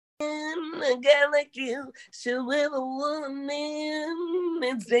A guy like you should wear a woman.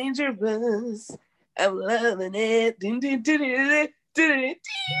 It's dangerous. I'm loving it.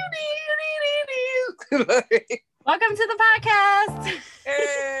 Welcome to the podcast.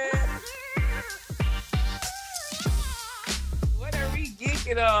 What are we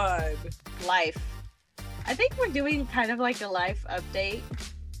geeking on? Life. I think we're doing kind of like a life update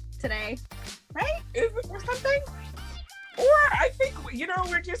today, right? Or something? Or I think,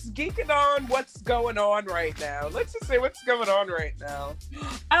 we're just geeking on what's going on right now. Let's just say what's going on right now.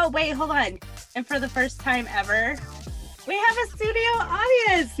 Oh, wait, hold on. And for the first time ever, we have a studio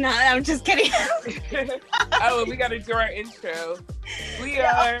audience. No, I'm just kidding. Oh, we got to do our intro.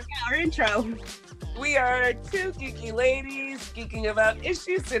 Our intro. We are two geeky ladies geeking about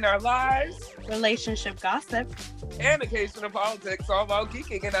issues in our lives, Relationship gossip, and occasional politics, all while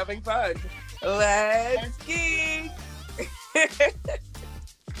geeking and having fun. Let's geek!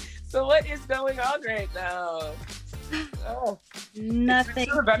 So what is going on right now? Oh, nothing.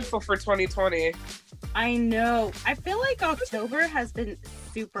 It's so eventful for 2020. I know. I feel like October has been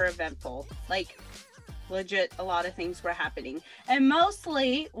super eventful. Like, legit, a lot of things were happening. And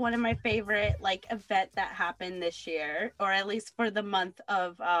mostly, one of my favorite, event that happened this year, or at least for the month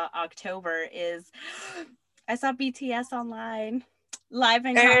of October, is I saw BTS online, live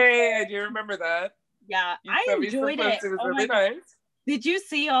in concert. Hey, do you remember that? Yeah, I enjoyed it. It was really nice. Did you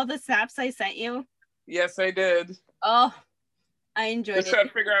see all the snaps I sent you? Yes, I did. Oh, I enjoyed it. Just trying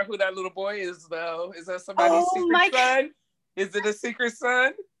to figure out who that little boy is, though. Is that somebody's secret son? Is it a secret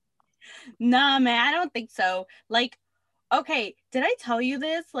son? Nah, man, I don't think so. Okay, did I tell you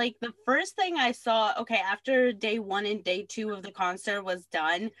this? The first thing I saw, after day 1 and day 2 of the concert was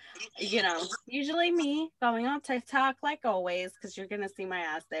done, usually me going on TikTok, like always, because you're going to see my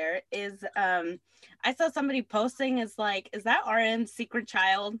ass there, is I saw somebody posting, is that RM's secret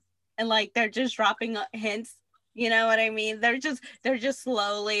child? And, they're just dropping hints. You know what I mean? They're just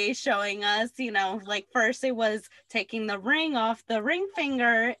slowly showing us, first it was taking the ring off the ring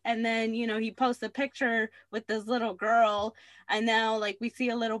finger, and then, he posts a picture with this little girl, and now we see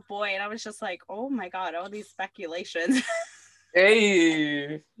a little boy, and I was just like, oh my God, all these speculations.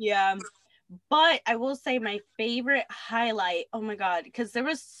 Hey. Yeah. But I will say my favorite highlight, oh my God, because there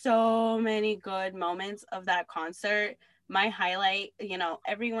was so many good moments of that concert. My highlight,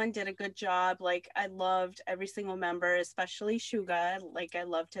 everyone did a good job. I loved every single member, especially Suga. I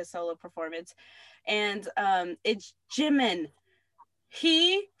loved his solo performance. And it's Jimin.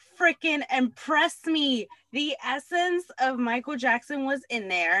 He freaking impressed me. The essence of Michael Jackson was in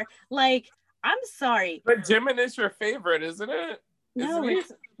there. I'm sorry. But Jimin is your favorite, isn't it?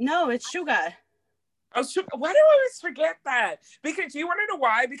 No, it's Suga. Oh, why do I always forget that? Because you want to know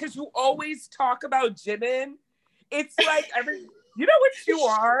why? Because you always talk about Jimin. It's you know what you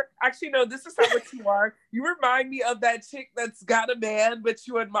are? Actually, no, this is not what you are. You remind me of that chick that's got a man, but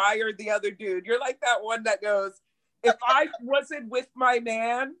you admire the other dude. You're like that one that goes, if I wasn't with my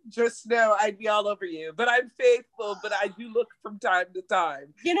man, just know I'd be all over you. But I'm faithful, but I do look from time to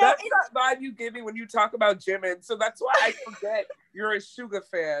time. That's that vibe you give me when you talk about Jimin. So that's why I forget you're a Suga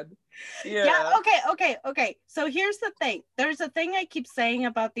fan. Yeah. Okay. So here's the thing. There's a thing I keep saying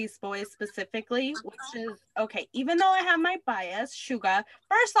about these boys specifically, which is, even though I have my bias, Suga,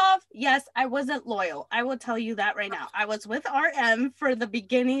 first off, yes, I wasn't loyal. I will tell you that right now. I was with RM for the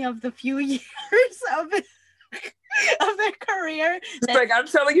beginning of the few years of their carear. It's I'm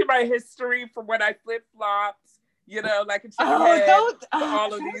telling you my history from when I flip-flopped,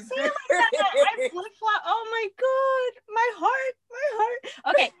 all of these. I flip-flop. Oh my God, my heart.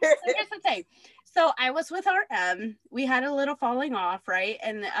 Okay, so here's the thing. So I was with RM. We had a little falling off, right?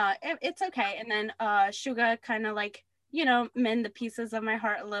 And it's okay. And then Suga kind of mend the pieces of my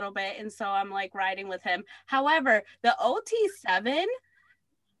heart a little bit. And so I'm riding with him. However, the OT7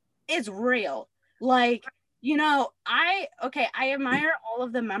 is real. I admire all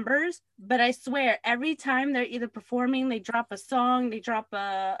of the members, but I swear every time they're either performing, they drop a song, they drop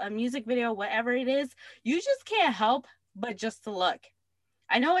a music video, whatever it is, you just can't help but just to look.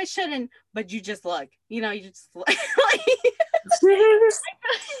 I know I shouldn't, but you just look. You just look. You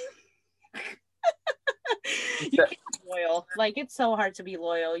can't be loyal. It's so hard to be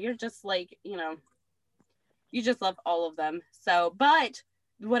loyal. You're just you just love all of them. So, but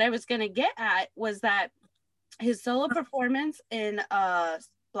what I was gonna get at was that his solo performance in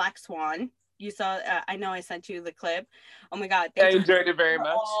Black Swan, you saw, I know I sent you the clip. Oh my God. I enjoyed it very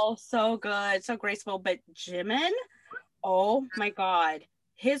much. Oh, so good. So graceful. But Jimin, oh my God.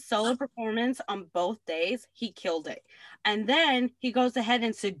 His solo performance on both days, he killed it. And then he goes ahead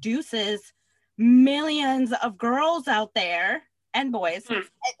and seduces millions of girls out there and boys,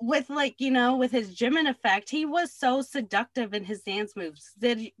 with like, you know, with his Jimin effect, he was so seductive in his dance moves.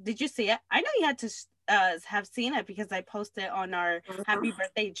 Did you see it? I know you had to have seen it because I posted on our happy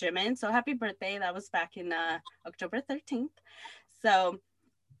birthday Jimin. So happy birthday. That was back in October 13th. So,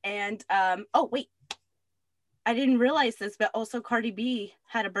 and oh wait, I didn't realize this, but also Cardi B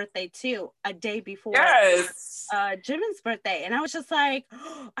had a birthday too, a day before Yes. Jimin's birthday. And I was just like,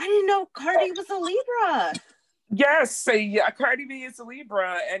 oh, I didn't know Cardi was a Libra. Yes, so yeah, Cardi B is a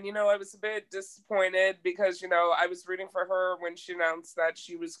Libra, and you know, I was a bit disappointed because you know I was rooting for her when she announced that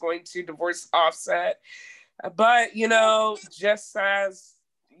she was going to divorce Offset, but you know, just as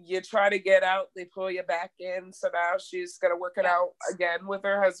you try to get out, they pull you back in. So now she's gonna work it out again with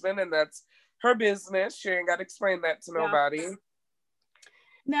her husband, and that's her business. She ain't got to explain that to nobody.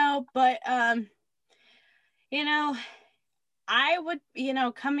 No, but you know, I would, you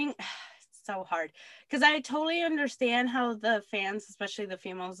know, coming so hard because I totally understand how the fans, especially the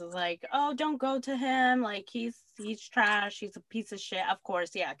females, is like, oh, don't go to him, like he's trash, he's a piece of shit. Of course,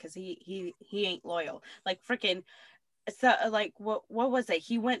 yeah, because he ain't loyal. Like freaking, so like what was it?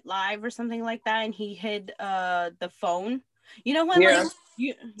 He went live or something like that, and he hid the phone. You know when like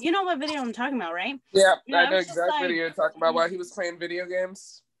you know what video I'm talking about, right? Yeah, You know, I know exactly like, what you're talking about. While he was playing video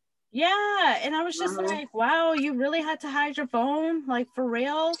games. Yeah, and I was just like, wow, you really had to hide your phone, like for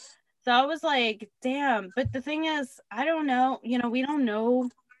real. So I was like, damn. But the thing is, I don't know, you know, we don't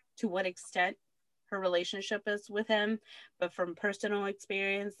know to what extent her relationship is with him, but from personal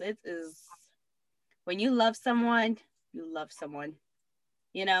experience, it is when you love someone, you love someone,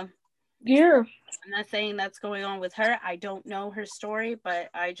 you know? Yeah. I'm not saying that's going on with her. I don't know her story, but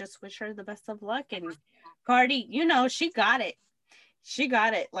I just wish her the best of luck. And Cardi, you know, she got it. She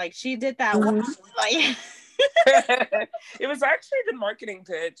got it. Like she did that. Like it was actually a good marketing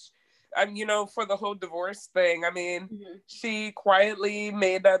pitch. You know, for the whole divorce thing. I mean, she quietly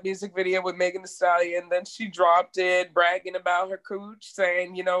made that music video with Megan Thee Stallion. Then she dropped it, bragging about her cooch,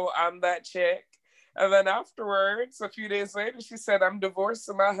 saying, you know, I'm that chick. And then afterwards, a few days later, she said, I'm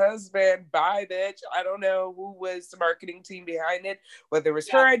divorcing my husband. Bye, bitch. I don't know who was the marketing team behind it, whether it was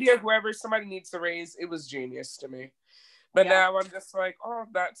her idea, whoever, somebody needs to raise. It was genius to me. But now I'm just like, oh,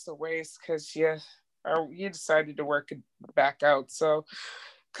 that's a waste because you decided to work it back out. So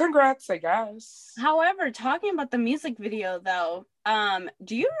congrats, I guess. However, talking about the music video though,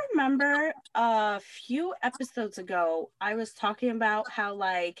 do you remember a few episodes ago I was talking about how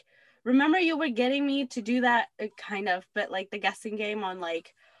like remember you were getting me to do that kind of, but like the guessing game on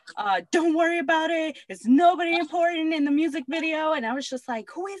like don't worry about it, it's nobody important in the music video, and I was just like,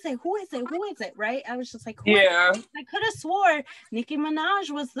 who is it, right? I was just like, who is it? I could have swore Nicki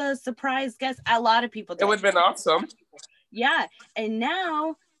Minaj was the surprise guest. A lot of people did. It would have been awesome. Yeah, and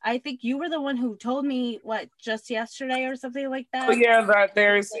now I think you were the one who told me what just yesterday or something like that. Oh yeah, that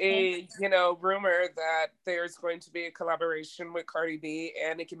there's a rumor that there's going to be a collaboration with Cardi B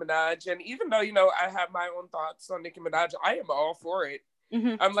and Nicki Minaj, and even though I have my own thoughts on Nicki Minaj, I am all for it.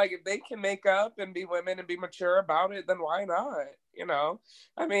 I'm like, if they can make up and be women and be mature about it, then why not?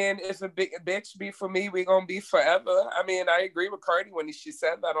 I mean, if a big bitch be for me, we gonna be forever. I mean, I agree with Cardi when she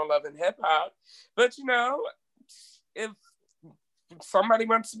said that on Love and Hip Hop, but if somebody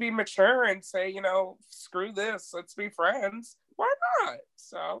wants to be mature and say, screw this, let's be friends, why not?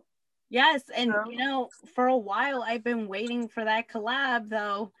 So yes, and for a while I've been waiting for that collab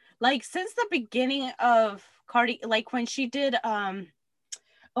though, like since the beginning of Cardi, like when she did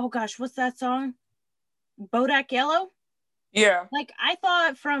oh gosh, what's that song, Bodak Yellow? Yeah, like I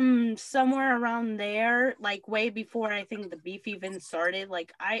thought from somewhere around there, like way before I think the beef even started,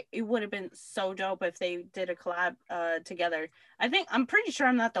 like it would have been so dope if they did a collab together. I'm pretty sure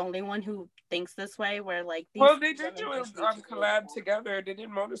I'm not the only one who thinks this way, where like they did do a collab together. They did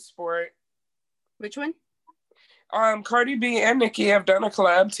Motorsport. Which one? Cardi B and Nicki have done a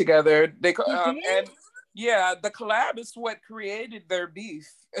collab together. And yeah, the collab is what created their beef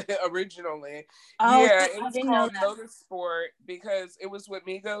originally. Oh, yeah, it was called Motorsport because it was with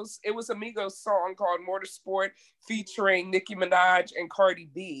Migos. It was a Migos song called Motorsport featuring Nicki Minaj and Cardi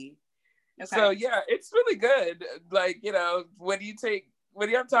B. Okay. So yeah, it's really good. Like, when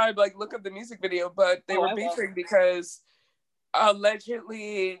you have time, like look at the music video, but they were beefing because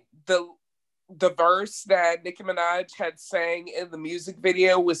allegedly the verse that Nicki Minaj had sang in the music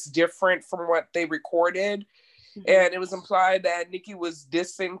video was different from what they recorded. And it was implied that Nicki was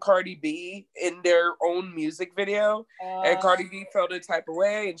dissing Cardi B in their own music video. And Cardi B felt a type of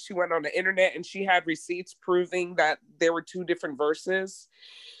way, and she went on the internet and she had receipts proving that there were two different verses.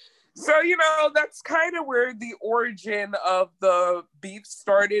 So, that's kind of where the origin of the beef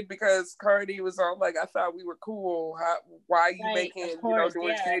started, because Cardi was all like, I thought we were cool. Why are you Right, making, of course, doing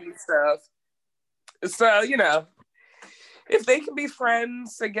yeah. shady stuff? So, if they can be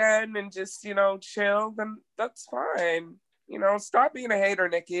friends again and just, chill, then that's fine. Stop being a hater,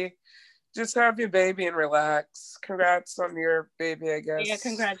 Nikki. Just have your baby and relax. Congrats on your baby, I Yeah, guess.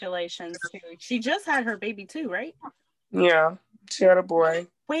 congratulations too. She just had her baby too, right? Yeah, she had a boy.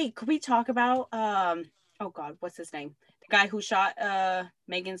 Wait, could we talk about oh god, what's his name? The guy who shot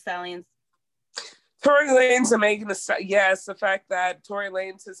Megan Stallions. Tory Lanez and Megan Thee yes, the fact that Tory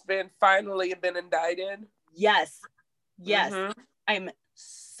Lanez has finally been indicted. Yes. Yes. Mm-hmm. I'm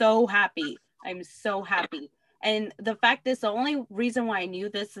so happy. I'm so happy. And the fact is, the only reason why I knew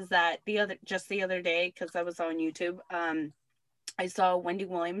this is that the other day, because I was on YouTube, I saw Wendy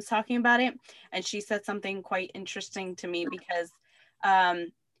Williams talking about it, and she said something quite interesting to me because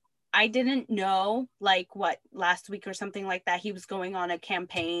I didn't know, like, what, last week or something like that, he was going on a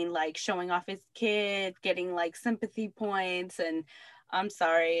campaign, like showing off his kid, getting like sympathy points, and I'm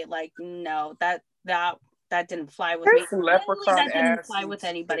sorry, like, no, that didn't fly with me. There's Literally, leprechaun that didn't ass fly with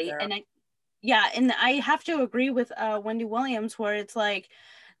anybody. And I have to agree with Wendy Williams, where it's like,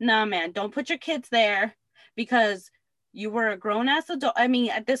 nah, man, don't put your kids there because you were a grown ass adult. I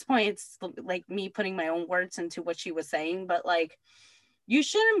mean, at this point, it's like me putting my own words into what she was saying, but like, you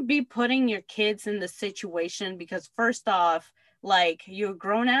shouldn't be putting your kids in the situation because, first off, like, you're a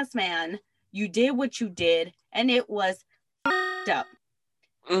grown ass man, you did what you did, and it was up.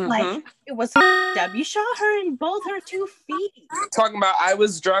 Mm-hmm. Like, it was up. You shot her in both her 2 feet. Talking about I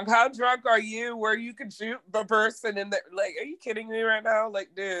was drunk. How drunk are you where you could shoot the person in there? Like, are you kidding me right now? Like,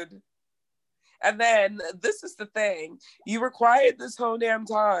 dude. And then this is the thing. You were quiet this whole damn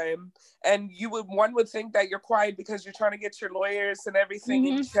time. And one would think that you're quiet because you're trying to get your lawyers and everything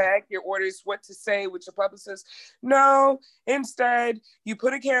in check, your orders, what to say with your publicist. No, instead, you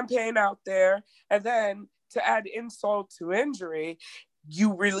put a campaign out there, and then to add insult to injury,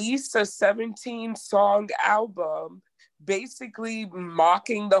 you released a 17-song album basically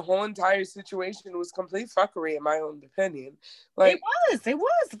mocking the whole entire situation. It was complete fuckery, in my own opinion. Like, it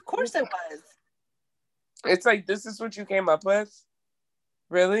was. Of course it was. It's like, this is what you came up with?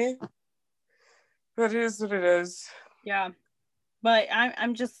 Really? But it is what it is. Yeah. But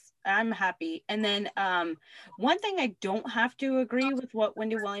I'm happy. And then one thing I don't have to agree with what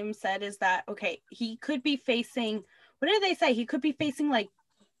Wendy Williams said is that, okay, he could be facing, what did they say? He could be facing like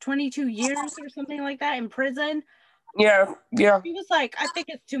 22 years or something like that in prison. Yeah. He was like, I think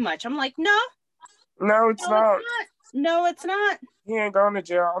it's too much. I'm like, no, it's not. No, it's not. He ain't going to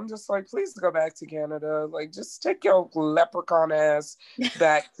jail. I'm just like, please go back to Canada. Like, just take your leprechaun ass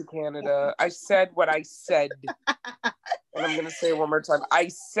back to Canada. I said what I said. And I'm going to say it one more time. I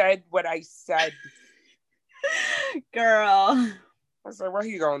said what I said. Girl. I said, what are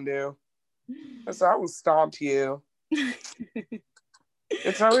you going to do? I said, I will stomp you.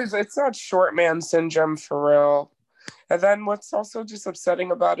 It's not short man syndrome for real. And then what's also just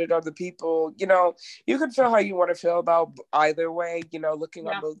upsetting about it are the people, you can feel how you want to feel about either way, looking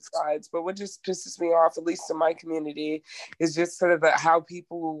on both sides. But what just pisses me off, at least in my community, is just sort of how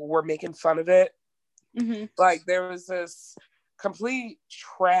people were making fun of it. Mm-hmm. Like, there was this complete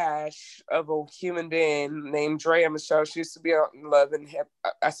trash of a human being named Drea Michelle. She used to be on Love and Hip.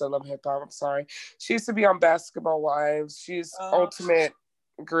 I said Love and Hip Hop. I'm sorry. She used to be on Basketball Wives. She's ultimate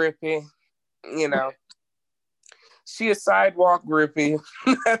groupie. She a sidewalk groupie.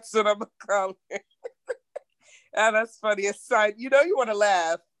 That's what I'm gonna call it. And that's funny. A side. You want to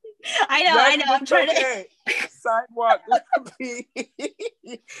laugh. I know. I'm trying to. Sidewalk groupie.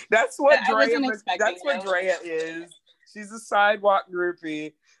 That's what Drea is. She's a sidewalk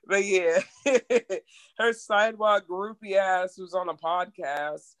groupie. But yeah, her sidewalk groupie ass was on a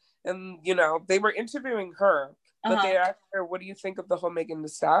podcast, and they were interviewing her. But they asked her, "What do you think of the whole Megan Thee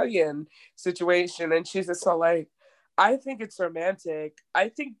Stallion situation?" And she's just so like, "I think it's romantic. I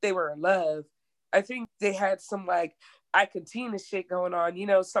think they were in love. I think they had some like Ike Tina shit going on.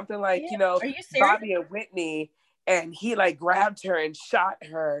 Something like Bobby and Whitney." And he like grabbed her and shot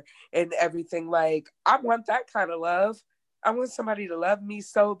her and everything. Like, I want that kind of love. I want somebody to love me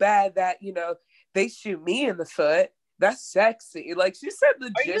so bad that, they shoot me in the foot. That's sexy. Like, she said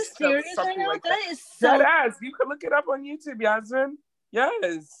the gist of something right like that. That is so... That you can look it up on YouTube, Yasmin.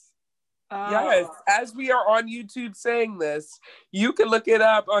 Yes. Yes. As we are on YouTube saying this, you can look it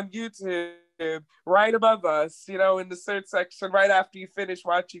up on YouTube right above us, in the search section, right after you finish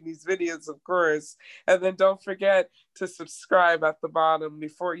watching these videos, of course. And then don't forget to subscribe at the bottom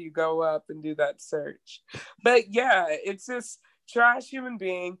before you go up and do that search. But yeah, it's this trash human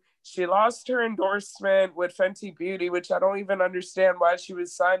being. She lost her endorsement with Fenty Beauty, which I don't even understand why she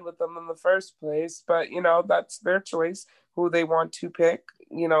was signed with them in the first place. But, that's their choice, who they want to pick.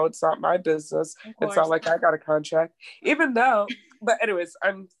 It's not my business. It's not like I got a contract. Even though, but anyways,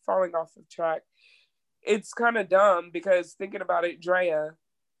 I'm falling off the track. It's kind of dumb because thinking about it, Drea,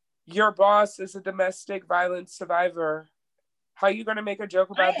 your boss is a domestic violence survivor. How are you going to make a joke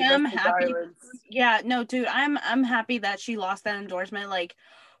about domestic violence? Yeah, no, dude, I'm happy that she lost that endorsement. Like,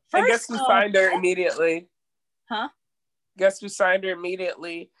 and guess who signed her immediately? Huh? Guess who signed her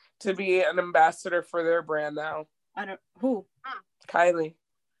immediately to be an ambassador for their brand now? Who? Kylie.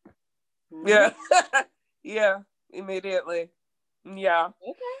 Mm-hmm. Yeah. Yeah, immediately. Yeah.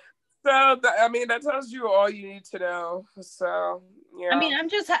 Okay. So that tells you all you need to know. So yeah. I mean,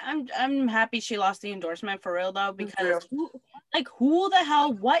 I'm happy she lost the endorsement for real though, because who the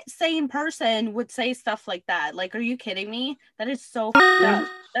hell, what sane person would say stuff like that? Like, are you kidding me? That is so f***ed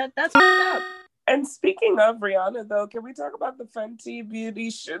up. That's f***ed up. And speaking of Rihanna, though, can we talk about the Fenty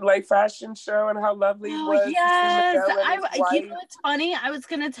Beauty fashion show and how lovely it was? Yes, it's funny. I was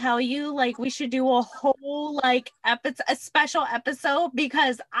gonna tell you, like, we should do a whole a special episode,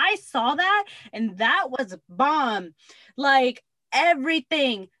 because I saw that and that was bomb. Like,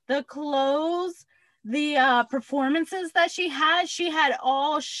 everything, the clothes, the performances that she had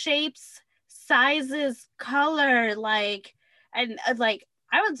all shapes, sizes, color,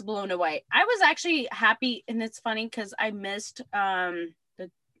 I was blown away. I was actually happy, and it's funny because I missed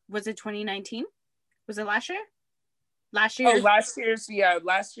was it 2019? Was it last year? Last year. Oh, last year's. Yeah,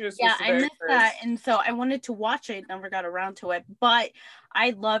 I missed that, and so I wanted to watch it. Never got around to it, but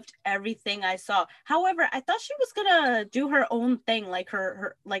I loved everything I saw. However, I thought she was gonna do her own thing, like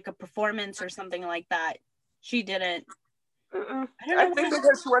her like a performance or something like that. She didn't. I think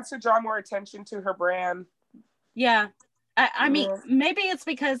because she wants to draw more attention to her brand. Yeah. I mean, maybe it's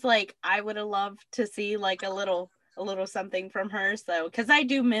because I would have loved to see a little something from her. So, because I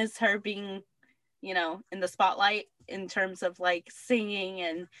do miss her being, in the spotlight in terms of singing,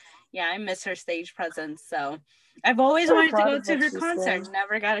 and yeah, I miss her stage presence. So, I've always wanted to go to her concert.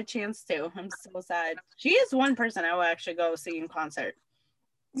 Never got a chance to. I'm so sad. She is one person I will actually go see in concert.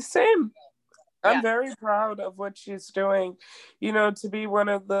 Same. Yeah. I'm very proud of what she's doing. To be one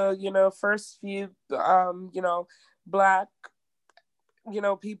of the first few Black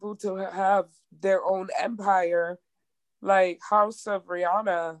people to have their own empire, like House of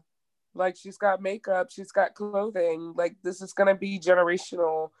Rihanna. She's got makeup, she's got clothing. This is gonna be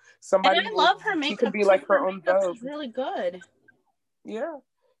generational. And I love her makeup. She could be her own Vogue. Is really good. Yeah,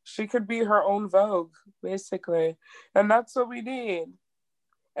 she could be her own Vogue, basically, and that's what we need.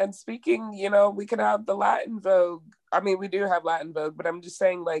 And speaking, we could have the Latin Vogue. I mean, we do have Latin Vogue, but I'm just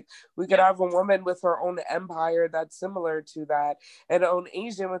saying, we could have a woman with her own empire that's similar to that, and an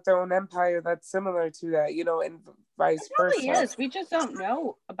Asian with their own empire that's similar to that, and vice versa. There probably is. We just don't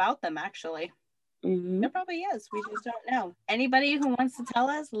know about them, actually. Mm-hmm. There probably is. We just don't know. Anybody who wants to tell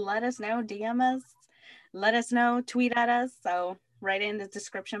us, let us know. DM us. Let us know. Tweet at us. So write in the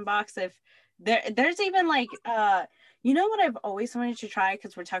description box if there's even what I've always wanted to try,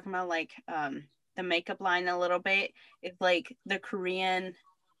 because we're talking about the makeup line a little bit. It's the Korean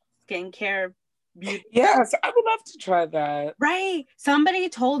skincare beauty. Yes, I would love to try that. Right. Somebody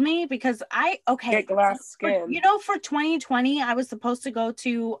told me, because get glass skin. For 2020, I was supposed to go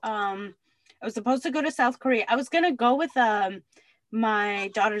to South Korea. I was gonna go with my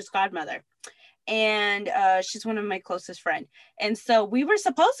daughter's godmother. And she's one of my closest friends. And so we were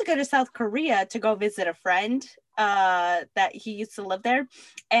supposed to go to South Korea to go visit a friend that he used to live there.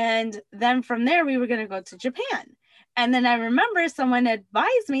 And then from there, we were going to go to Japan. And then I remember someone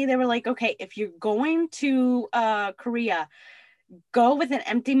advised me, they were like, okay, if you're going to Korea, go with an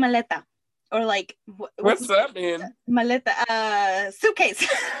empty maleta. Or what's that mean? Maleta, suitcase.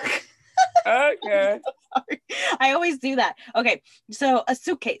 Okay. Sorry. I always do that. Okay, so a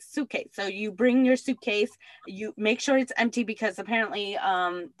suitcase. So you bring your suitcase, you make sure it's empty, because apparently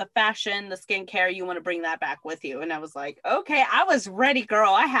the fashion, the skincare, you want to bring that back with you. And I was like, okay, I was ready,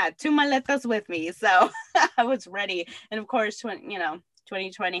 girl. I had 2 maletas with me, so I was ready. And of course,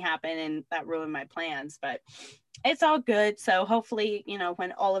 2020 happened, and that ruined my plans, but it's all good. So hopefully,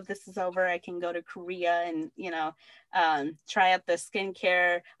 when all of this is over, I can go to Korea and, try out the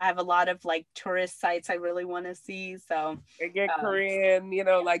skincare. I have a lot of tourist sites I really want to see. So I get Korean,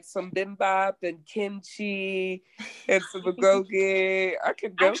 some bibimbap and kimchi and some bulgogi. I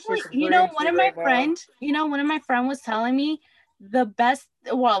could go. Actually, one of my friends was telling me the best,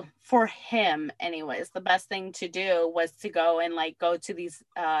 well, for him anyways, the best thing to do was to go and go to these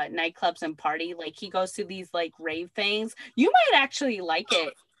nightclubs and party. He goes to these rave things. You might actually like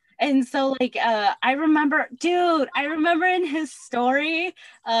it. And so like I remember, dude, I remember in his story,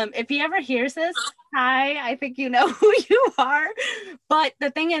 if he ever hears this, hi, I think you know who you are. But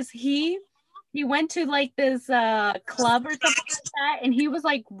the thing is he went to like this club or something like that, and he was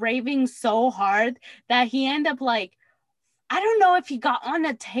like raving so hard that he ended up like, I don't know if he got on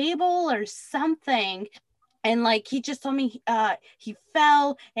a table or something, and like he just told me he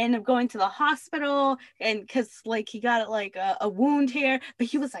fell and ended up going to the hospital, and because like he got like a wound here, but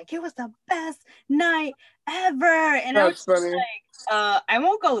he was like, it was the best night ever. And I was That's funny. like, I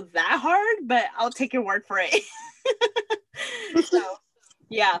won't go that hard, but I'll take your word for it. So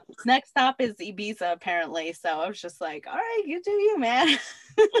yeah, next stop is Ibiza apparently, so I was just like, all right, you do you, man.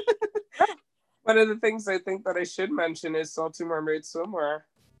 One of the things I think that I should mention is Salty Mermaid Swimwear.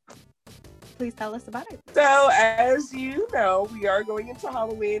 Please tell us about it. So, as you know, we are going into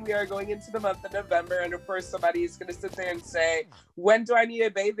Halloween. We are going into the month of November. And of course, somebody is going to sit there and say, when do I need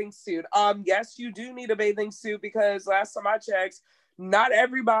a bathing suit? Yes, you do need a bathing suit because last time I checked, not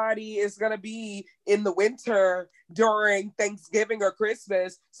everybody is going to be in the winter during Thanksgiving or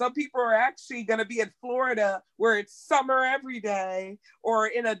Christmas. Some people are actually going to be in Florida where it's summer every day, or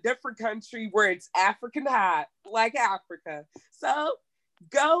in a different country where it's African hot, like Africa. So,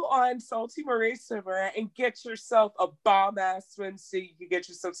 go on Salty Mermaid Swimwear and get yourself a bomb ass swimsuit. You can get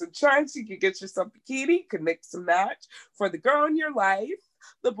yourself some trunks, you can get yourself a bikini, you can mix and match for the girl in your life,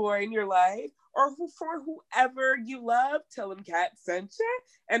 the boy in your life, or for whoever you love. Tell them Kat sent you.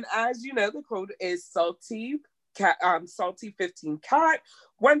 And as you know, the code is Salty 15 Cat.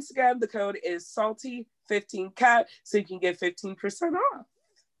 Once again, the code is Salty 15 Cat, so you can get 15% off.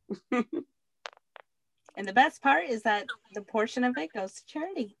 And the best part is that the portion of it goes to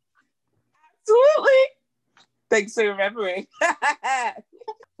charity. Absolutely. Thanks for remembering.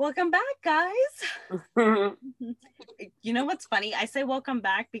 Welcome back, guys. You know what's funny? I say welcome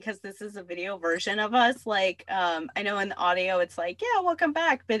back because this is a video version of us. Like, I know in audio it's like, yeah, welcome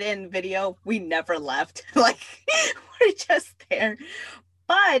back. But in video, we never left. Like, we're just there.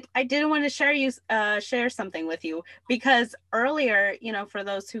 But I did want to share something with you because earlier, you know, for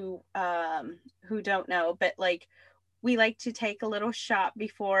those who don't know, but like we like to take a little shot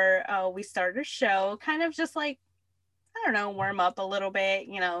before we start a show, kind of just like, I don't know, warm up a little bit,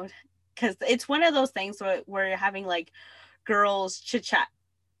 you know, because it's one of those things where we're having like girls chit chat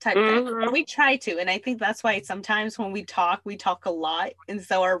type thing. We try to, and I think that's why sometimes when we talk a lot, and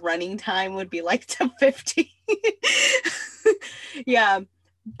so our running time would be like to 50. Yeah,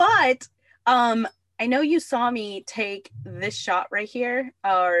 but I know you saw me take this shot right here,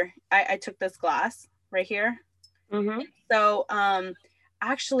 or I took this glass right here. So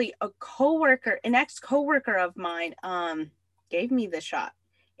actually an ex-coworker of mine gave me the shot.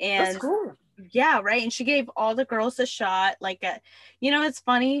 And that's cool. Yeah, right. And she gave all the girls a shot. Like, you know, it's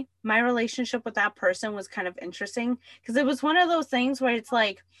funny. My relationship with that person was kind of interesting because it was one of those things where it's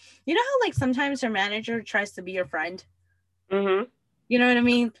like, you know how like sometimes your manager tries to be your friend? You know what I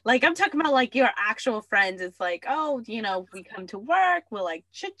mean? Like, I'm talking about like your actual friends. It's like, oh, you know, we come to work, we'll like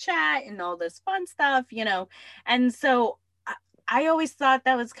chit chat and all this fun stuff, you know? And so I always thought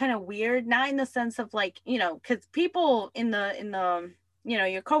that was kind of weird, not in the sense of like, you know, because people in the, you know,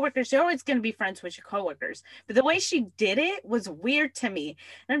 your coworkers, you're always going to be friends with your coworkers. But the way she did it was weird to me.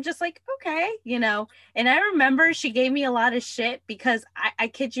 And I'm just like, okay, you know. And I remember she gave me a lot of shit because I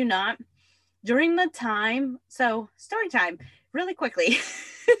kid you not, during the time, so story time, really quickly.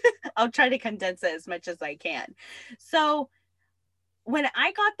 I'll try to condense it as much as I can. So when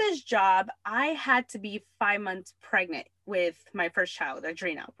I got this job, I had to be 5 months pregnant with my first child,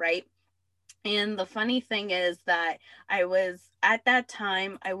 Adrena, right? And the funny thing is that at that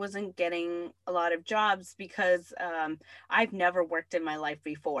time, I wasn't getting a lot of jobs because I've never worked in my life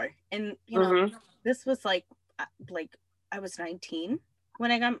before. And, you know, this was like I was 19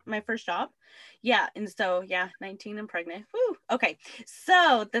 when I got my first job. Yeah. And so, yeah, 19 and pregnant. Woo. Okay.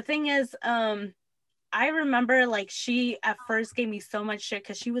 So the thing is, I remember like she at first gave me so much shit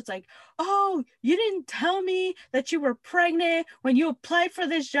because she was like, oh, you didn't tell me that you were pregnant when you applied for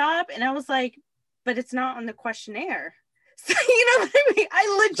this job. And I was like, but it's not on the questionnaire. So, you know what I mean?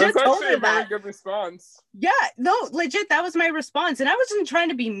 I legit told her that. That's a very good response. Yeah, no, legit, that was my response. And I wasn't trying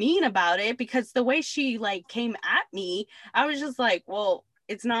to be mean about it because the way she like came at me, I was just like, well,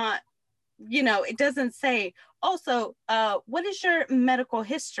 it's not, you know, it doesn't say also what is your medical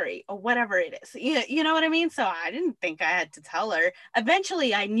history or whatever it is, you know what I mean? So I didn't think I had to tell her.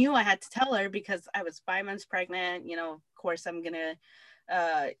 Eventually I knew I had to tell her because I was 5 months pregnant. You know, of course I'm gonna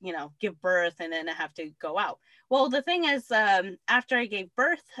you know, give birth and then I have to go out. Well, the thing is, after I gave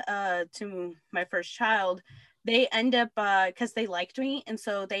birth to my first child, they end up because they liked me, and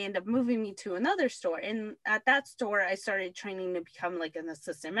so they end up moving me to another store, and at that store I started training to become like an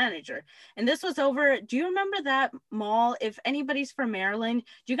assistant manager. And this was over, do you remember that mall? If anybody's from Maryland,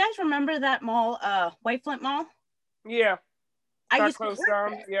 do you guys remember that mall, White Flint Mall? Yeah. I Got used to closed work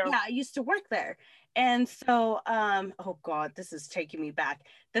down. there. Yeah. Yeah, I used to work there. And so oh god, this is taking me back.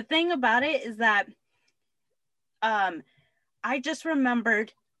 The thing about it is that I just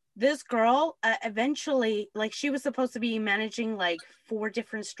remembered this girl eventually, like, she was supposed to be managing like 4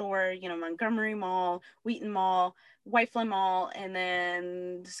 different stores, you know, Montgomery Mall, Wheaton Mall, White Flint Mall, and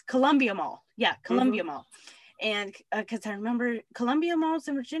then Columbia Mall. Yeah, Columbia Mall. And because I remember Columbia Mall's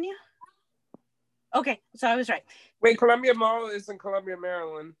in Virginia. Okay, so I was right. Wait, Columbia Mall is in Columbia,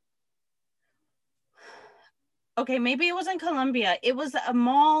 Maryland. Okay, maybe it was in Columbia. It was a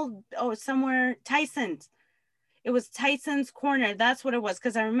mall, somewhere, Tyson's. It was Tyson's Corner. That's what it was.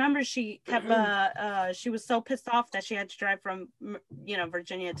 Because I remember she kept, she was so pissed off that she had to drive from, you know,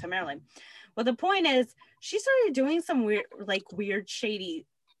 Virginia to Maryland. Well, the point is, she started doing some weird, shady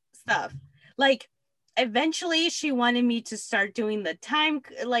stuff. Like, eventually she wanted me to start doing the time,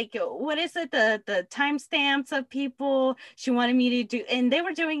 like, what is it, the time stamps of people. She wanted me to do, and they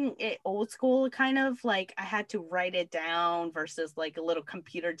were doing it old school, kind of like I had to write it down versus like a little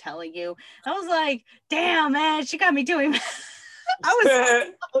computer telling you. I was like, damn, man, she got me doing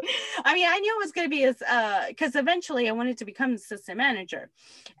I mean, I knew it was going to be as because eventually I wanted to become assistant manager,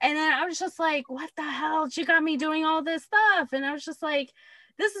 and then I was just like, what the hell, she got me doing all this stuff. And I was just like,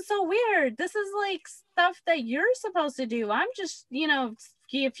 this is so weird. This is like stuff that you're supposed to do. I'm just, you know,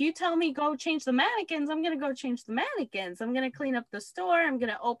 if you tell me go change the mannequins, I'm going to go change the mannequins. I'm going to clean up the store. I'm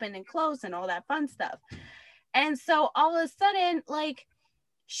going to open and close and all that fun stuff. And so all of a sudden, like,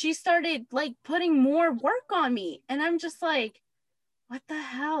 she started like putting more work on me. And I'm just like, what the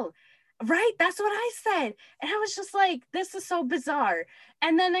hell? Right? That's what I said. And I was just like, this is so bizarre.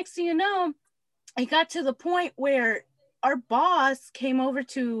 And then next thing you know, it got to the point where our boss came over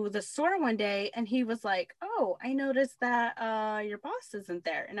to the store one day and he was like, oh, I noticed that your boss isn't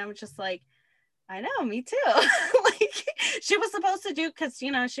there. And I was just like, I know, me too. Like, she was supposed to do, because,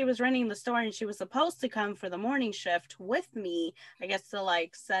 you know, she was running the store and she was supposed to come for the morning shift with me, I guess, to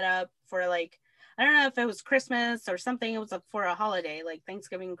like set up for like, I don't know if it was Christmas or something. It was for a holiday, like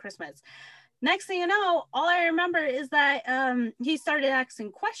Thanksgiving, Christmas. Next thing you know, all I remember is that he started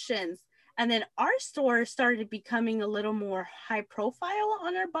asking questions. And then our store started becoming a little more high profile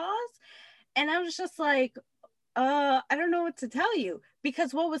on our boss. And I was just like, I don't know what to tell you.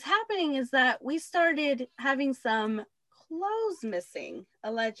 Because what was happening is that we started having some clothes missing,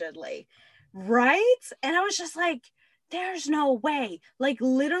 allegedly. Right? And I was just like, there's no way. Like,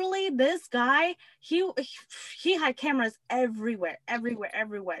 literally, this guy, he had cameras everywhere.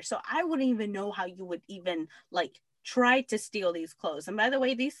 So I wouldn't even know how you would even like try to steal these clothes. And by the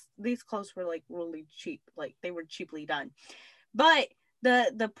way, these clothes were like really cheap. Like, they were cheaply done. But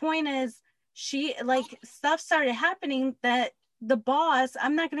the point is, she, like, stuff started happening that the boss,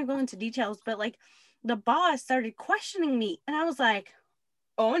 I'm not going to go into details, but like the boss started questioning me. And I was like,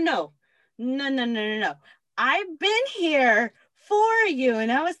 oh no. I've been here for you.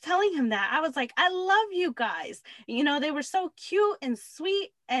 And I was telling him that. I was like, I love you guys. You know, they were so cute and sweet.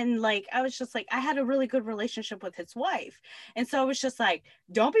 And like, I was just like, I had a really good relationship with his wife. And so I was just like,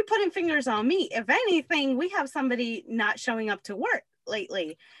 don't be putting fingers on me. If anything, we have somebody not showing up to work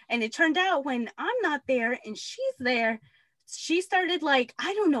lately. And it turned out when I'm not there and she's there, she started, like,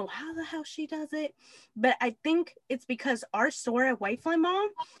 I don't know how the hell she does it, but I think it's because our store at White Flint Mall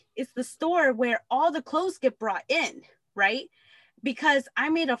is the store where all the clothes get brought in, right? Because I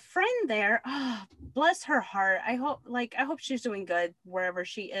made a friend there. Oh, bless her heart. I hope she's doing good wherever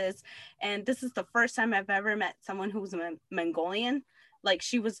she is. And this is the first time I've ever met someone who's Mongolian. Like,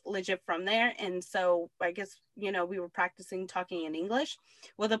 she was legit from there. And so I guess, you know, we were practicing talking in English.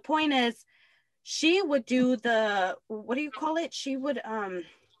 Well, the point is, she would do the, what do you call it? She would,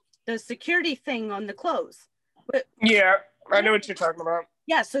 the security thing on the clothes. Yeah, I know what you're talking about.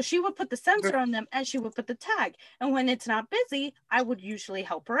 Yeah, so she would put the sensor on them and she would put the tag. And when it's not busy, I would usually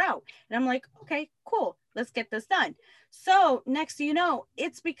help her out. And I'm like, okay, cool, let's get this done. So next thing you know,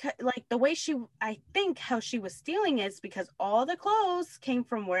 it's because, like, the way she, I think how she was stealing is because all the clothes came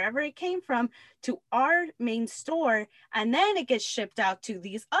from wherever it came from to our main store. And then it gets shipped out to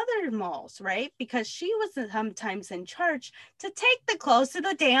these other malls, right? Because she was sometimes in charge to take the clothes to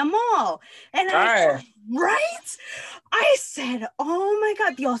the damn mall. And I said, oh my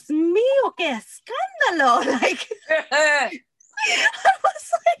God, Dios mío, qué escándalo. Like, I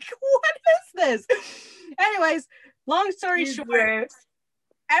was like, what is this? Anyways, long story short,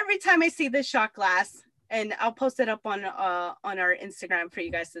 every time I see this shot glass, and I'll post it up on our Instagram for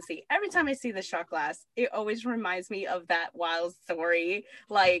you guys to see. Every time I see the shot glass, it always reminds me of that wild story.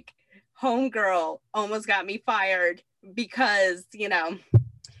 Like, homegirl almost got me fired because, you know,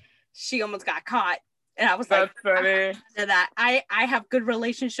 she almost got caught. And I was That's like, funny. that I have good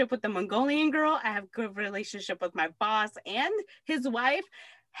relationship with the Mongolian girl. I have good relationship with my boss and his wife.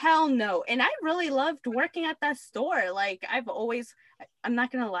 Hell no. And I really loved working at that store. Like, I'm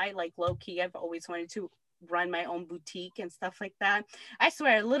not gonna lie, like, low key, I've always wanted to run my own boutique and stuff like that. I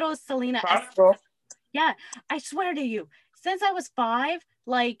swear, little Selena. Yeah, I swear to you, since I was 5,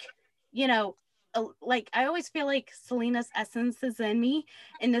 like, you know, like, I always feel like Selena's essence is in me,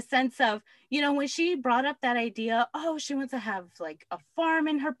 in the sense of, you know, when she brought up that idea, oh, she wants to have like a farm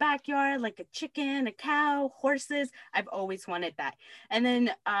in her backyard, like a chicken, a cow, horses. I've always wanted that. And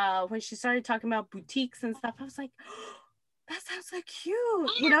then when she started talking about boutiques and stuff, I was like, oh, that sounds so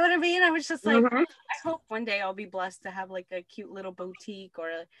cute. You know what I mean? I was just like, I hope one day I'll be blessed to have like a cute little boutique, or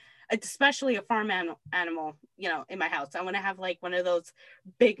especially a farm animal, you know, in my house. I want to have like one of those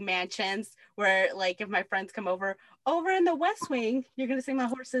big mansions where, like, if my friends come over in the West Wing, you're gonna see my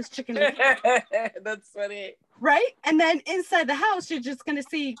horses, chicken. That's funny, right? And then inside the house, you're just gonna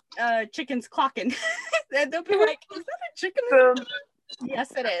see chickens clocking. And they'll be like, "Is that a chicken?"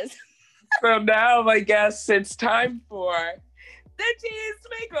 Yes, it is. So now I guess it's time for the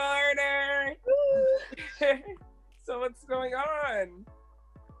cheese corner. So what's going on?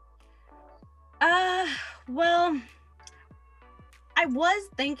 Well, I was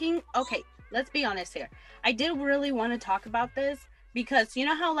thinking, okay, let's be honest here. I did really want to talk about this because you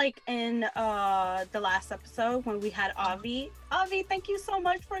know how, like, in the last episode when we had Avi, thank you so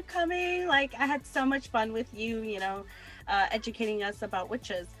much for coming. Like, I had so much fun with you, you know, educating us about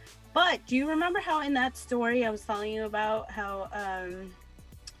witches. But do you remember how in that story I was telling you about how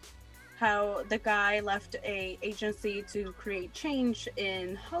the guy left a agency to create change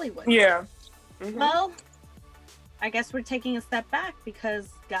in Hollywood? Yeah. Mm-hmm. Well, I guess we're taking a step back because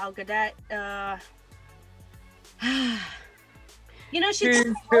Gal Gadot, you know, she's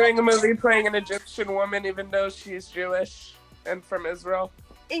doing a movie playing an Egyptian woman, even though she's Jewish and from Israel.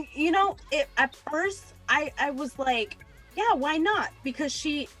 And, you know, at first I was like, yeah, why not? Because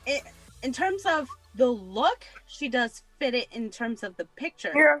in terms of the look, she does fit it in terms of the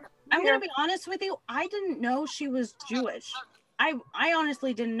picture. Yeah. I'm gonna be honest with you. I didn't know she was Jewish. I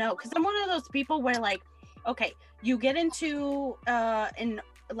honestly didn't know, because I'm one of those people where, like, okay, you get into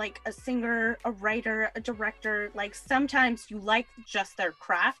like a singer, a writer, a director, like sometimes you like just their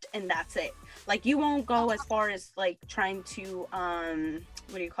craft and that's it. Like, you won't go as far as like trying to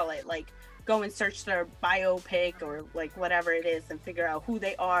what do you call it, like go and search their biopic or like whatever it is and figure out who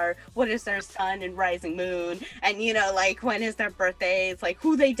they are, what is their sun and rising moon, and, you know, like when is their birthdays, like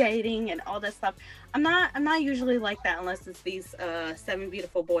who they dating and all that stuff. I'm not usually like that unless it's these 7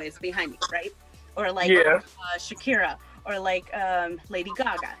 beautiful boys behind me, right? Or like Shakira, or like Lady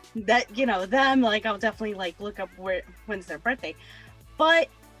Gaga. That, you know, them, like I'll definitely like look up when's their birthday. But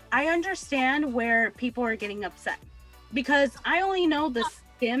I understand where people are getting upset because I only know the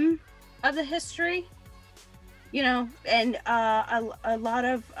skim of the history, you know, and a lot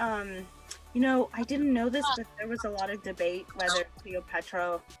of you know, I didn't know this, but there was a lot of debate whether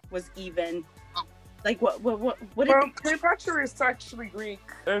Cleopatra was even like what Cleopatra is actually Greek.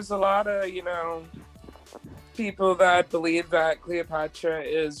 There's a lot of, you know, people that believe that Cleopatra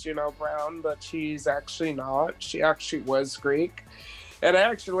is, you know, brown, but she's actually not. She actually was Greek. And I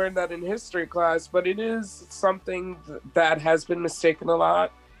actually learned that in history class, but it is something that has been mistaken a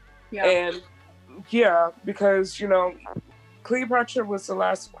lot. Yeah. And yeah, because, you know, Cleopatra was the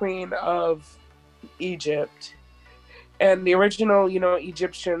last queen of Egypt. And the original, you know,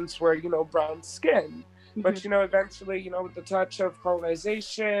 Egyptians were, you know, brown skin. Mm-hmm. But, you know, eventually, you know, with the touch of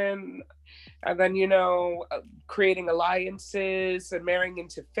colonization and then, you know, creating alliances and marrying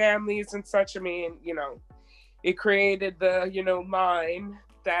into families and such, I mean, you know, it created the, you know, line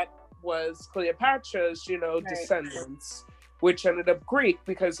that was Cleopatra's, you know, descendants, which ended up Greek,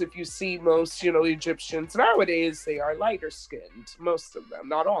 because if you see most, you know, Egyptians nowadays, they are lighter skinned, most of them,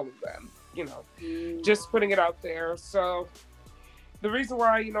 not all of them, you know, just putting it out there. So the reason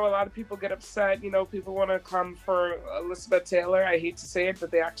why, you know, a lot of people get upset, you know, people want to come for Elizabeth Taylor. I hate to say it,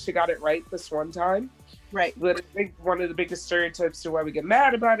 but they actually got it right this one time. Right. But I think one of the biggest stereotypes to why we get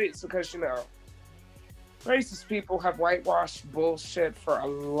mad about it is because, you know, racist people have whitewashed bullshit for a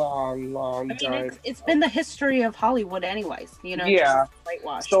long time. It's been the history of Hollywood anyways, you know. Yeah.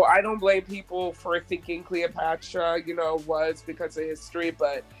 Whitewash. So I don't blame people for thinking Cleopatra, you know, was because of history,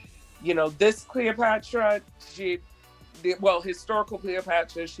 but, you know, this Cleopatra, historical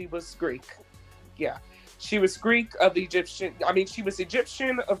Cleopatra, she was Greek. Yeah. She was Greek of Egyptian. I mean, she was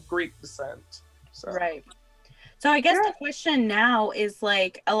Egyptian of Greek descent. So. Right. So I guess the question now is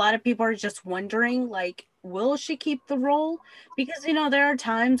like a lot of people are just wondering like, will she keep the role? Because there are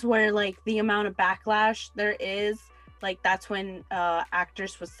times where like the amount of backlash there is, like that's when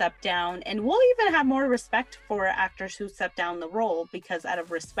actors would step down, and we'll even have more respect for actors who step down the role, because out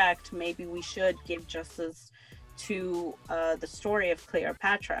of respect, maybe we should give justice to the story of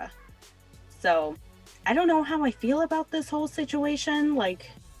Cleopatra. So I don't know how I feel about this whole situation,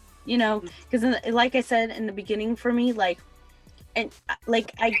 like, because like I said in the beginning, for me, like, and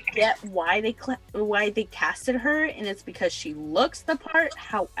like I get why they casted her, and it's because she looks the part.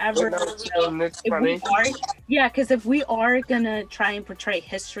 However, because if we are gonna try and portray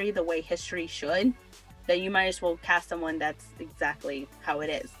history the way history should, then you might as well cast someone that's exactly how it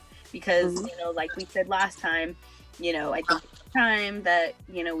is. Because like we said last time, I think it's time that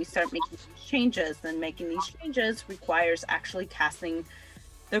we start making these changes, and making these changes requires actually casting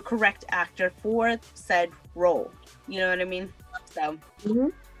the correct actor for said role. You know what I mean? So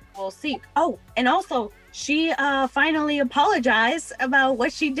we'll see. Oh, and also she finally apologized about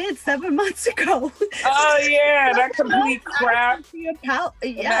what she did 7 months ago. Oh yeah, that complete crap.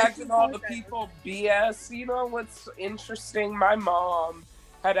 Imagine all the people BS. What's interesting? My mom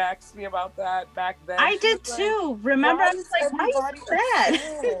had asked me about that back then. I did too. Remember, I was like, why are you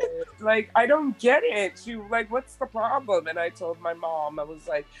sad? Like, I don't get it. She like, what's the problem? And I told my mom, I was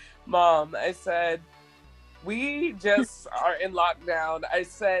like, Mom, I said, we just are in lockdown. I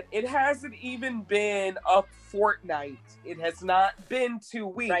said, it hasn't even been a fortnight. It has not been 2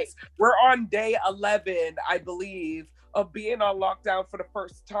 weeks. Right. We're on day 11, I believe, of being on lockdown for the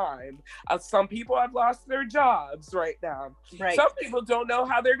first time. Some people have lost their jobs right now. Right. Some people don't know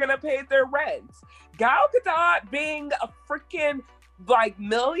how they're going to pay their rent. Gal Gadot being a freaking like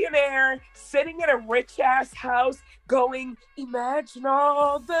millionaire, sitting in a rich ass house going, imagine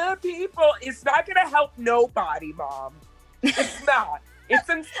all the people. It's not going to help nobody, Mom. It's not. It's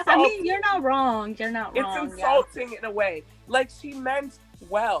insulting. I mean, you're not wrong. You're not wrong. It's insulting in a way. Like, she meant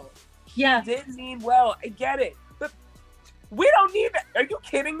well. Yeah. She did mean well. I get it. But we don't need that. Are you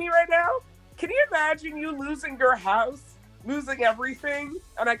kidding me right now? Can you imagine you losing your house, losing everything?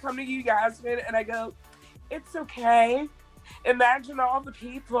 And I come to you, Yasmin, and I go, it's okay. Imagine all the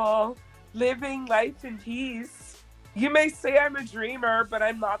people living life in peace. You may say I'm a dreamer, but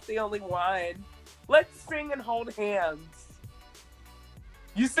I'm not the only one. Let's sing and hold hands.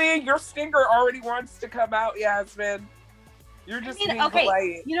 You see, your stinger already wants to come out, Yasmin. You're just being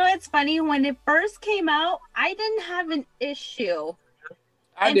polite. It's funny. When it first came out, I didn't have an issue.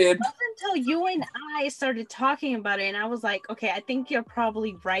 I did. It wasn't until you and I started talking about it, and I was like, okay, I think you're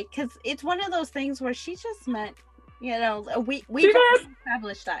probably right. Because it's one of those things where she just meant, we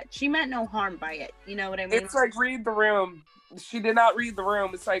established that. She meant no harm by it. You know what I mean? It's like, read the room. She did not read the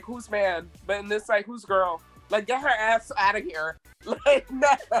room. It's like, who's man? But in this, like, who's girl? Like, get her ass out of here. Like, no.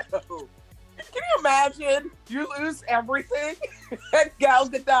 Can you imagine? You lose everything and Gal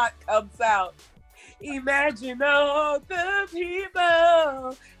Gadot comes out. Imagine all the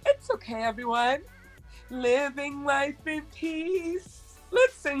people. It's okay, everyone. Living life in peace.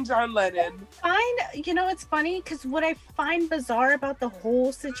 Let's sing John Lennon. It's funny because what I find bizarre about the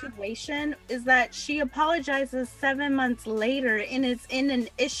whole situation is that she apologizes 7 months later, and it's in an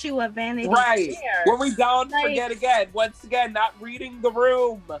issue of Vanity Fair. When we don't forget again, once again, not reading the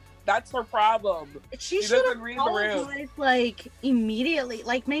room. That's her problem. She should have apologized like immediately.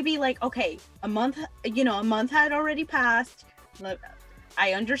 Like maybe like, okay, a month had already passed. Look,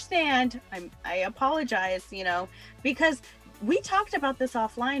 I understand. I apologize, because we talked about this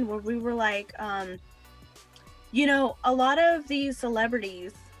offline where we were like, a lot of these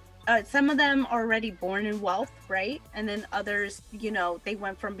celebrities, some of them are already born in wealth, right? And then others, they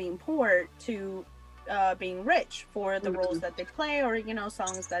went from being poor to being rich for the roles that they play or,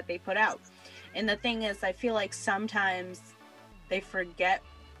 songs that they put out. And the thing is, I feel like sometimes they forget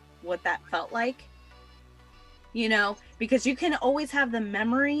what that felt like, because you can always have the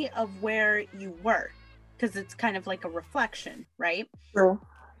memory of where you were, because it's kind of like a reflection, right? Sure.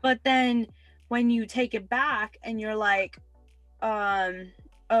 But then when you take it back and you're like,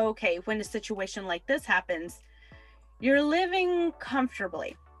 okay, when a situation like this happens, you're living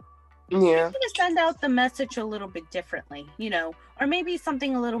comfortably. Yeah. You're going to send out the message a little bit differently, or maybe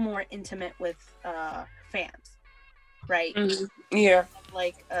something a little more intimate with fans, right? Mm-hmm. Yeah.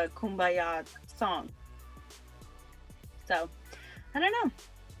 Like a Kumbaya song. So, I don't know.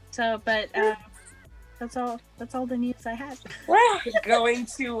 So, but that's all the news I had. Well, going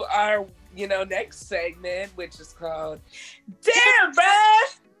to our, next segment, which is called Damn,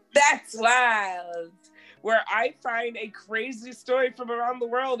 Bruh, That's Wild. where I find a crazy story from around the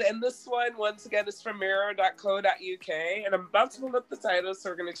world. And this one, once again, is from mirror.co.uk. And I'm about to pull up the title, so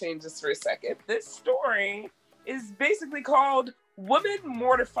we're going to change this for a second. This story is basically called Woman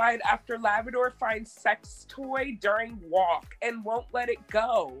Mortified After Labrador Finds Sex Toy During Walk and Won't Let It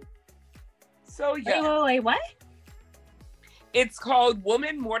Go. So, yeah. Wait, what? It's called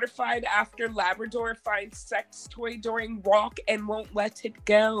Woman Mortified After Labrador Finds Sex Toy During Walk and Won't Let It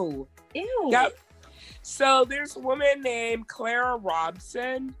Go. Ew. Yep. So there's a woman named Clara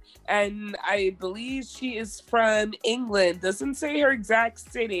Robson, and I believe she is from England. Doesn't say her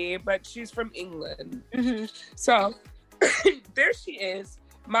exact city, but she's from England. Mm-hmm. So there she is,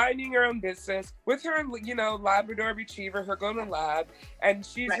 minding her own business with her, Labrador Retriever, her golden lab, and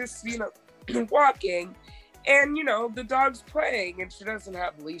she's just, walking. And, the dog's playing, and she doesn't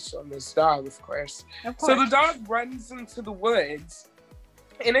have a leash on this dog, of course. So the dog runs into the woods,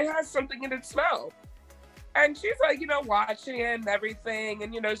 and it has something in its mouth. And she's like, watching it and everything.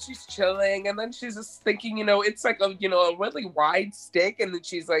 And, she's chilling. And then she's just thinking, it's like a really wide stick. And then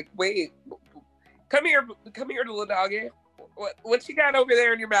she's like, wait, come here, little doggy. What you got over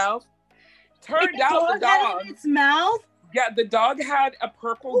there in your mouth? Turned out the dog. In its mouth? Yeah, the dog had a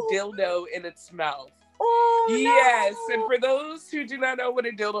purple dildo in its mouth. Oh, yes, no. and for those who do not know what a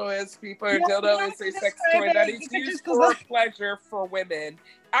dildo is, people, a dildo is a sex toy that is used for pleasure for women.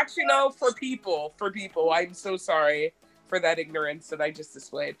 Actually, no, for people. I'm so sorry for that ignorance that I just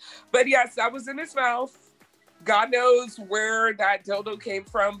displayed. But yes, that was in his mouth. God knows where that dildo came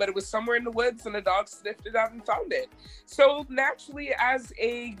from, but it was somewhere in the woods, and the dog sniffed it out and found it. So naturally, as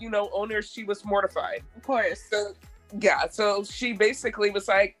a owner, she was mortified. Of course. So she basically was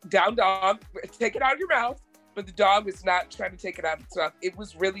like, down dog, take it out of your mouth. But the dog was not trying to take it out of its mouth. It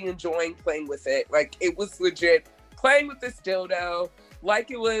was really enjoying playing with it. Like, it was legit playing with this dildo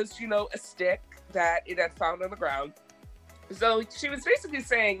like it was, a stick that it had found on the ground. So she was basically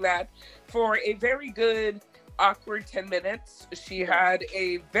saying that for a very good, awkward 10 minutes, she had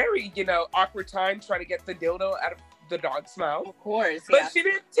a very, awkward time trying to get the dildo out of the dog's mouth. Of course. But she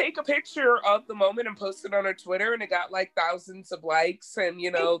did take a picture of the moment and post it on her Twitter, and it got like thousands of likes and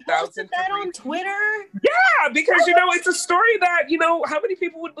thousands that on Twitter. Yeah, because it's a story that how many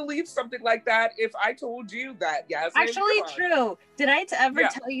people would believe something like that if I told you that? Yes, actually true. Did I ever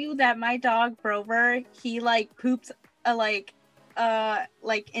tell you that my dog Brover, he like poops like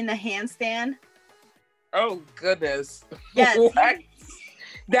in a handstand? Oh goodness. Yes.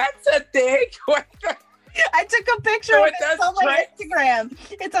 That's a thing. What the? I took a picture of it. It's on my Instagram.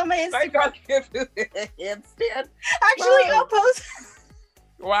 It's on my Instagram. Handstand. Actually, I'll post.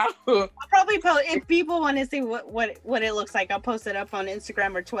 Wow. I'll probably post if people want to see what it looks like. I'll post it up on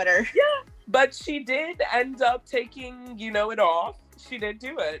Instagram or Twitter. Yeah, but she did end up taking it off. She did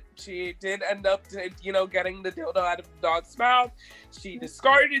do it. She did end up getting the dildo out of the dog's mouth. She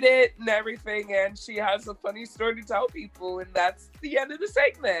discarded it and everything, and she has a funny story to tell people, and that's the end of the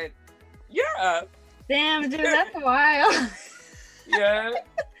segment. Yeah. Damn, dude, that's wild. Yeah.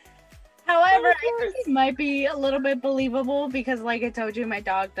 However, I think it might be a little bit believable because, like I told you, my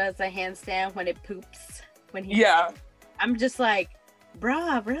dog does a handstand when it poops. I'm just like,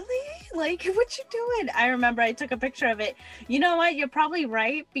 bruh, really? Like, what you doing? I remember I took a picture of it. You know what? You're probably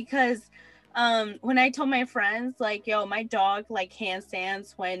right because when I told my friends, like, yo, my dog, like,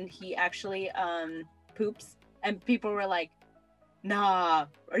 handstands when he actually poops, and people were like, nah,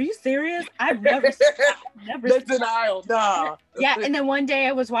 are you serious? I've never the denial, nah. Yeah, and then one day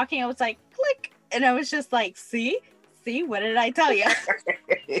I was walking, I was like, click, and I was just like, see, what did I tell you?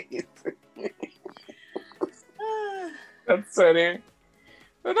 That's funny.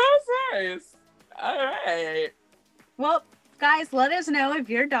 But that was nice. All right. Well, guys, let us know if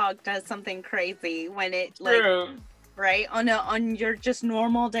your dog does something crazy when it right on your just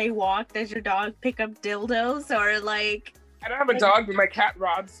normal day walk. Does your dog pick up dildos or like? I don't have a dog, but my cat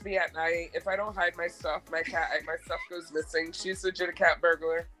robs me at night. If I don't hide my stuff, my stuff goes missing. She's legit a cat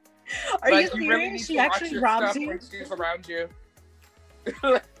burglar. Are you serious? Really she actually robs you? When she's around you.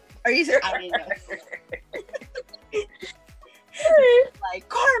 Are you serious? I mean, like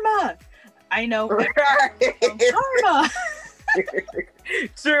karma. I know. Karma.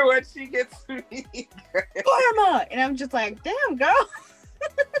 True, when she gets me. Karma, and I'm just like, damn, girl.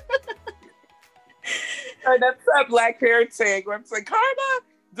 That's that black parent saying where I'm like, karma,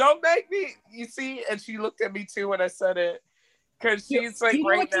 don't make me. You see, and she looked at me too when I said it, because she's like, you know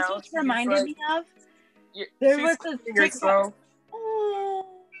right now. What reminded me of? There was a herself.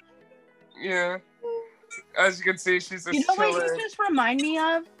 Yeah. As you can see, she's a what you just remind me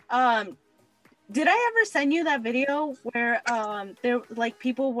of? Did I ever send you that video where there like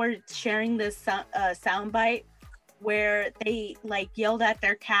people were sharing this sound bite where they like yelled at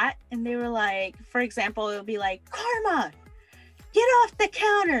their cat and they were like, for example, it would be like, Karma, get off the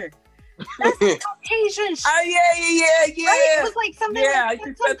counter. That's Caucasian shit. Oh yeah. Right? It was like something Yeah, like you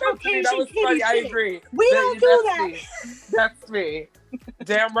some said that to me. That was Caucasian funny. kitty I shit. agree. We don't do that. Me. That's me.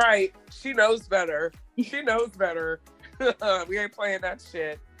 Damn right. She knows better. She knows better. We ain't playing that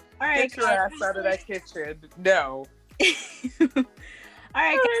shit. All right, Get your ass out of that kitchen. No. All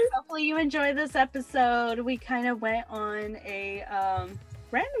right, guys. Hopefully you enjoyed this episode. We kind of went on a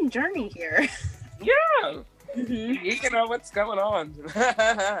random journey here. Yeah. Mm-hmm. You know what's going on.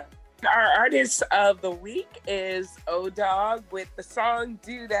 Our artist of the week is O-Dog with the song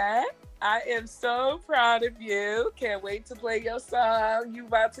Do That. I am so proud of you. Can't wait to play your song. You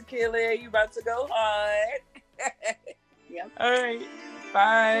about to kill it. You about to go hard. Yep. All right.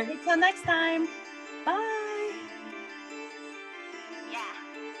 Bye. Until next time. Bye. Yeah.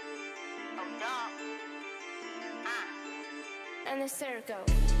 O-Dog. And the circle.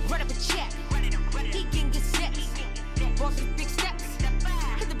 Run up a check. He can get set. Boss with big steps.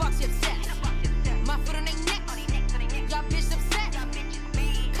 Hit the box, you upset. My foot on their neck. Y'all bitch upset.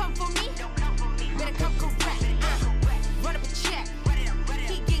 Come for me. Better come correct. Run up a check.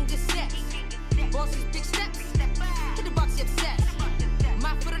 He can get set. Boss with big steps. Hit the box, you upset.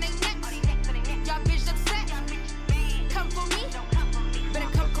 My foot on their neck. Y'all bitch upset. Come for me. Better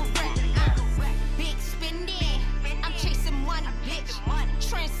come correct. Big spending. I'm chasing money, bitch.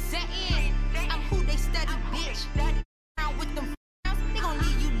 Trend setting. I'm who they study, bitch. Around with them f***s, they gon'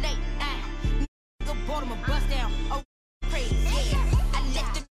 leave you late. Go bottom a bust down. Oh, crazy, yeah. I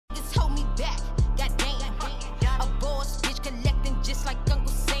let the niggas hold me back. Goddamn. A boss bitch collecting just like Uncle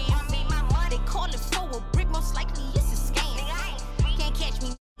Sam. They call it for a brick, most likely it's a scam. Can't catch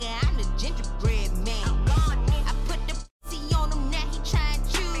me, nigga, I'm the gingerbread man. I put the pussy on him, now he tryin'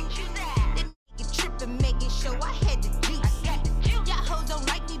 to choose. That nigga trippin', making sure I had the juice. Y'all hoes don't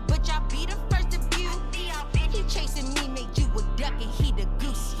like me, but y'all be the first to view. He chasing me, make you a duck and he the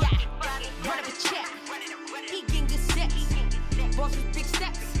goose. Yeah, run up a check. He getting good sex. Boss with big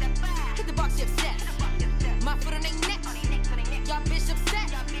steps. Hit the box, you upset. My foot on their neck. Y'all bitch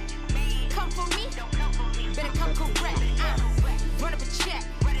upset. Come for me. Better come correct. Run up a check.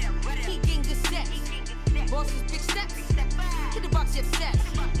 He getting good sex. Boss with big steps. Hit the box, you upset.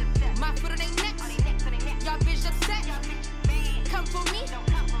 My foot on their neck. Y'all bitch upset. Come for me.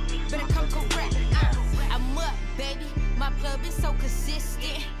 Better come correct. I'm up, baby. My club is so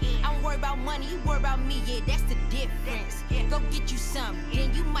consistent. I don't worry about money, you worry about me. Yeah, that's the difference. Go get you some.